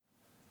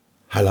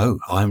Hello,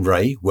 I'm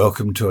Ray.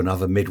 Welcome to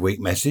another midweek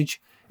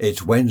message.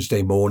 It's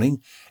Wednesday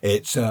morning.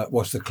 It's,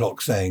 what's the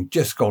clock saying?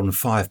 Just gone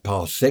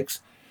 6:05.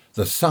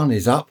 The sun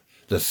is up,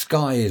 the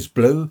sky is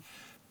blue,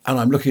 and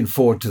I'm looking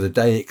forward to the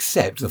day,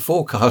 except the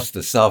forecast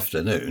this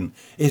afternoon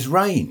is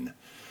rain.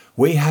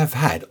 We have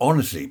had,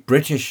 honestly,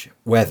 British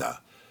weather,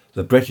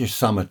 the British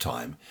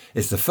summertime.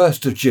 It's the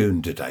 1st of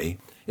June today.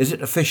 Is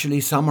it officially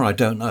summer? I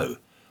don't know.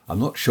 I'm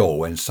not sure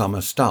when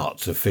summer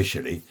starts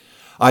officially.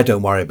 I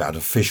don't worry about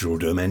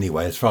officialdom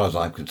anyway, as far as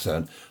I'm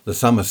concerned. The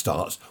summer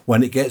starts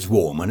when it gets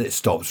warm and it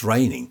stops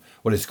raining.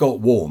 Well, it's got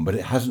warm, but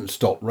it hasn't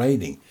stopped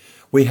raining.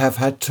 We have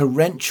had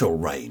torrential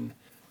rain,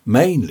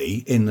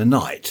 mainly in the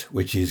night,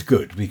 which is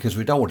good because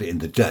we don't want it in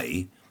the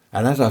day.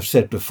 And as I've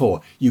said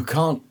before, you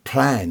can't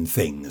plan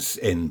things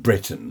in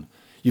Britain.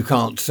 You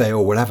can't say,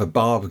 oh, we'll have a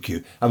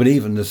barbecue. I mean,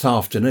 even this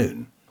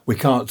afternoon, we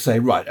can't say,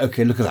 right,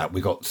 OK, look at that.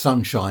 We've got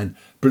sunshine,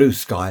 blue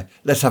sky.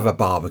 Let's have a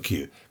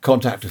barbecue.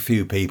 Contact a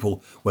few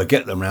people. We'll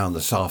get them round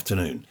this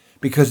afternoon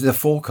because the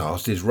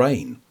forecast is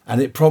rain. And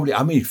it probably,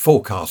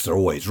 forecasts are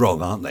always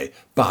wrong, aren't they?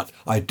 But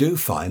I do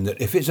find that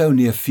if it's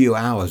only a few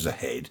hours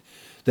ahead,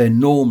 they're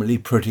normally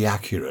pretty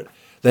accurate.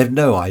 They've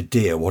no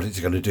idea what it's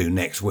going to do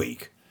next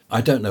week.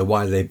 I don't know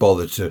why they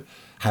bother to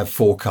have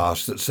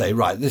forecasts that say,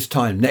 right, this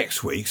time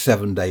next week,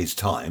 7 days'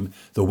 time,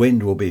 the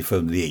wind will be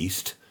from the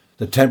east,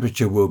 the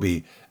temperature will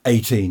be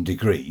 18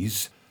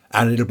 degrees,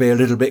 and it'll be a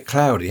little bit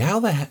cloudy. How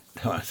do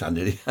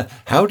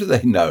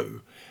they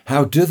know?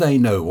 How do they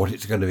know what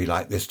it's going to be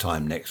like this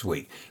time next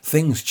week?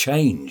 Things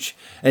change.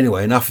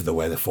 Anyway, enough of the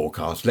weather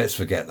forecast. Let's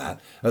forget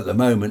that. At the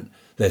moment,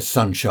 there's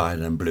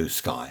sunshine and blue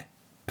sky.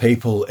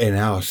 People in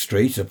our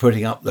street are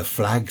putting up the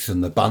flags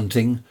and the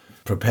bunting,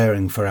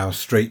 preparing for our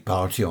street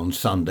party on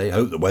Sunday.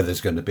 Hope the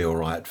weather's going to be all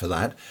right for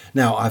that.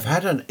 Now, I've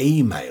had an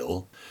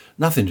email,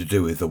 nothing to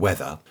do with the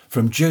weather,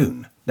 from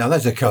June. Now,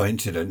 that's a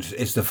coincidence.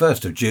 It's the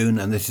 1st of June,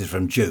 and this is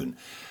from June.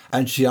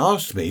 And she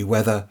asked me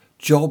whether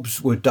jobs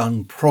were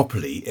done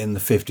properly in the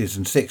 50s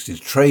and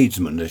 60s,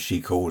 tradesmen, as she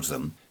calls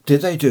them.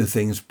 Did they do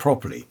things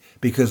properly?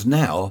 Because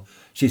now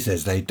she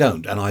says they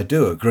don't, and I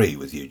do agree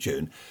with you,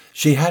 June.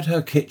 She had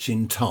her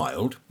kitchen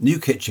tiled, new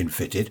kitchen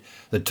fitted,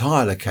 the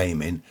tiler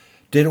came in,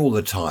 did all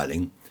the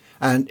tiling,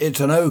 and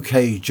it's an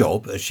okay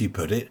job, as she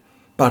put it,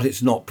 but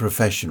it's not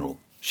professional.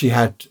 She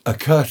had a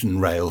curtain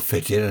rail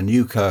fitted and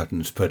new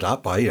curtains put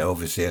up by,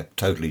 obviously a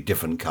totally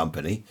different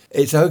company.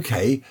 It's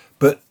okay,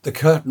 but the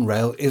curtain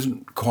rail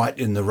isn't quite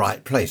in the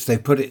right place. They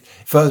put it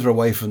further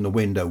away from the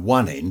window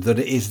one end than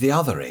it is the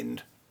other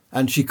end.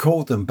 And she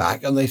called them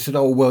back and they said,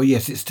 oh, well,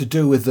 yes, it's to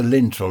do with the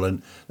lintel.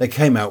 And they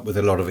came out with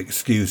a lot of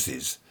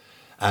excuses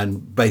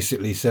and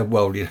basically said,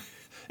 well,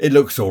 it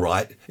looks all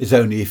right. It's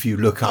only if you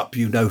look up,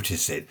 you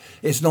notice it.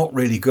 It's not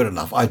really good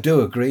enough. I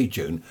do agree,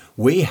 June.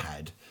 We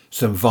had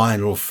some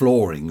vinyl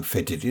flooring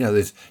fitted.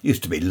 There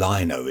used to be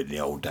lino in the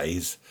old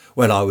days.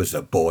 When I was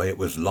a boy, it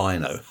was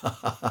lino.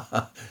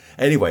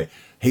 Anyway,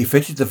 he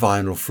fitted the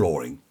vinyl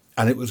flooring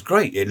and it was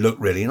great. It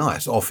looked really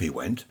nice. Off he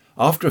went.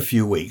 After a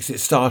few weeks, it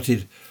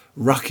started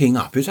rucking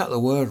up. Is that the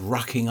word,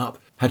 rucking up?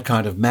 Had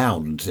kind of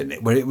mounds in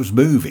it where it was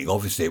moving.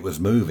 Obviously, it was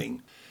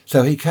moving.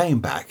 So he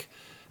came back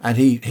and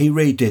he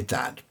redid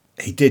that.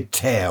 He did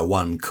tear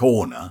one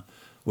corner,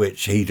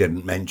 which he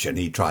didn't mention.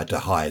 He tried to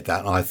hide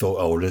that. And I thought,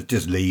 oh, let's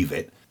just leave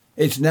it.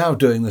 It's now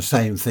doing the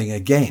same thing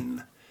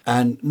again.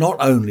 And not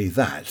only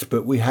that,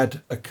 but we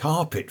had a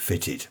carpet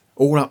fitted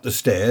all up the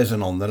stairs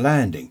and on the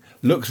landing.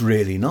 Looks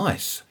really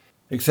nice.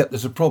 Except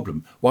there's a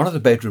problem. One of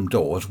the bedroom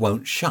doors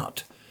won't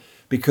shut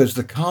because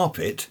the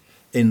carpet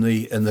in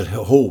the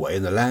hallway,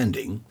 in the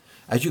landing,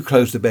 as you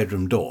close the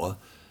bedroom door,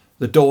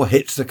 the door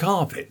hits the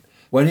carpet.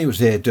 When he was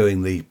there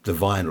doing the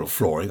vinyl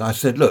flooring, I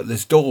said, look,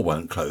 this door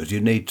won't close.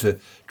 You need to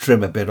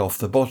trim a bit off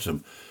the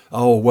bottom.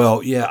 Oh,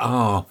 well,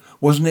 yeah,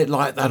 wasn't it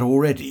like that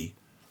already?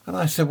 And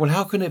I said, well,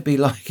 how can it be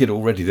like it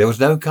already? There was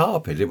no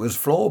carpet. It was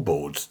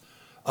floorboards.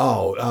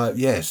 Oh,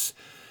 yes.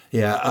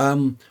 Yeah,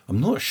 I'm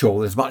not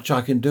sure there's much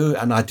I can do.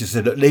 And I just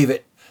said, look, leave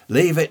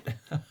it.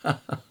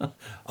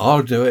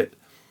 I'll do it.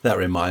 That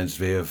reminds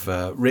me of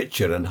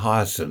Richard and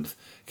Hyacinth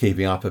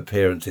keeping up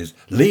appearances.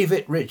 Leave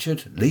it,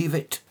 Richard, leave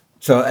it.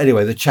 So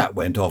anyway, the chat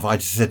went off. I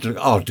just said, look,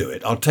 I'll do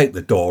it. I'll take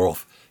the door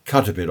off,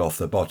 cut a bit off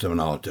the bottom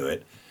and I'll do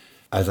it.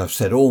 As I've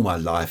said all my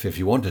life, if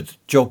you want a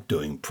job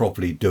doing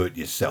properly, do it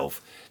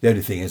yourself. The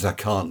only thing is I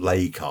can't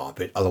lay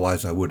carpet,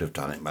 otherwise I would have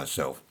done it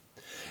myself.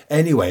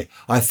 Anyway,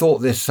 I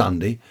thought this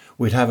Sunday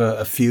we'd have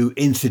a few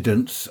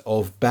incidents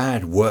of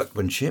bad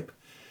workmanship.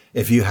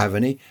 If you have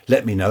any,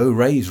 let me know.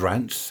 Raise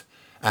rants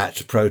at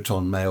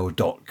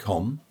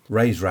protonmail.com.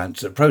 Raise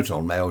rants at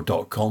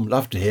protonmail.com.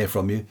 Love to hear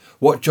from you.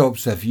 What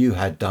jobs have you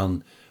had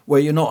done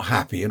where you're not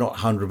happy, you're not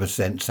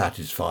 100%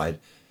 satisfied,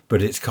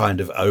 but it's kind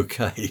of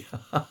okay?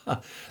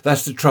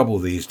 That's the trouble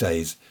these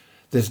days.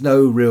 There's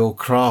no real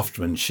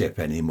craftsmanship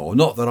anymore.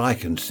 Not that I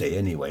can see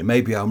anyway.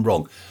 Maybe I'm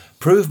wrong.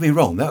 Prove me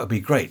wrong. That would be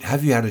great.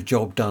 Have you had a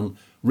job done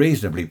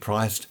reasonably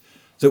priced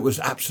that was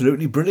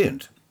absolutely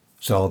brilliant?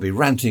 So I'll be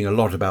ranting a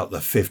lot about the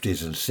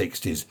 50s and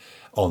 60s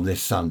on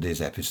this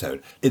Sunday's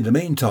episode. In the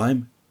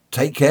meantime,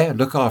 take care,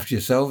 look after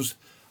yourselves.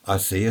 I'll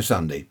see you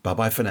Sunday. Bye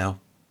bye for now.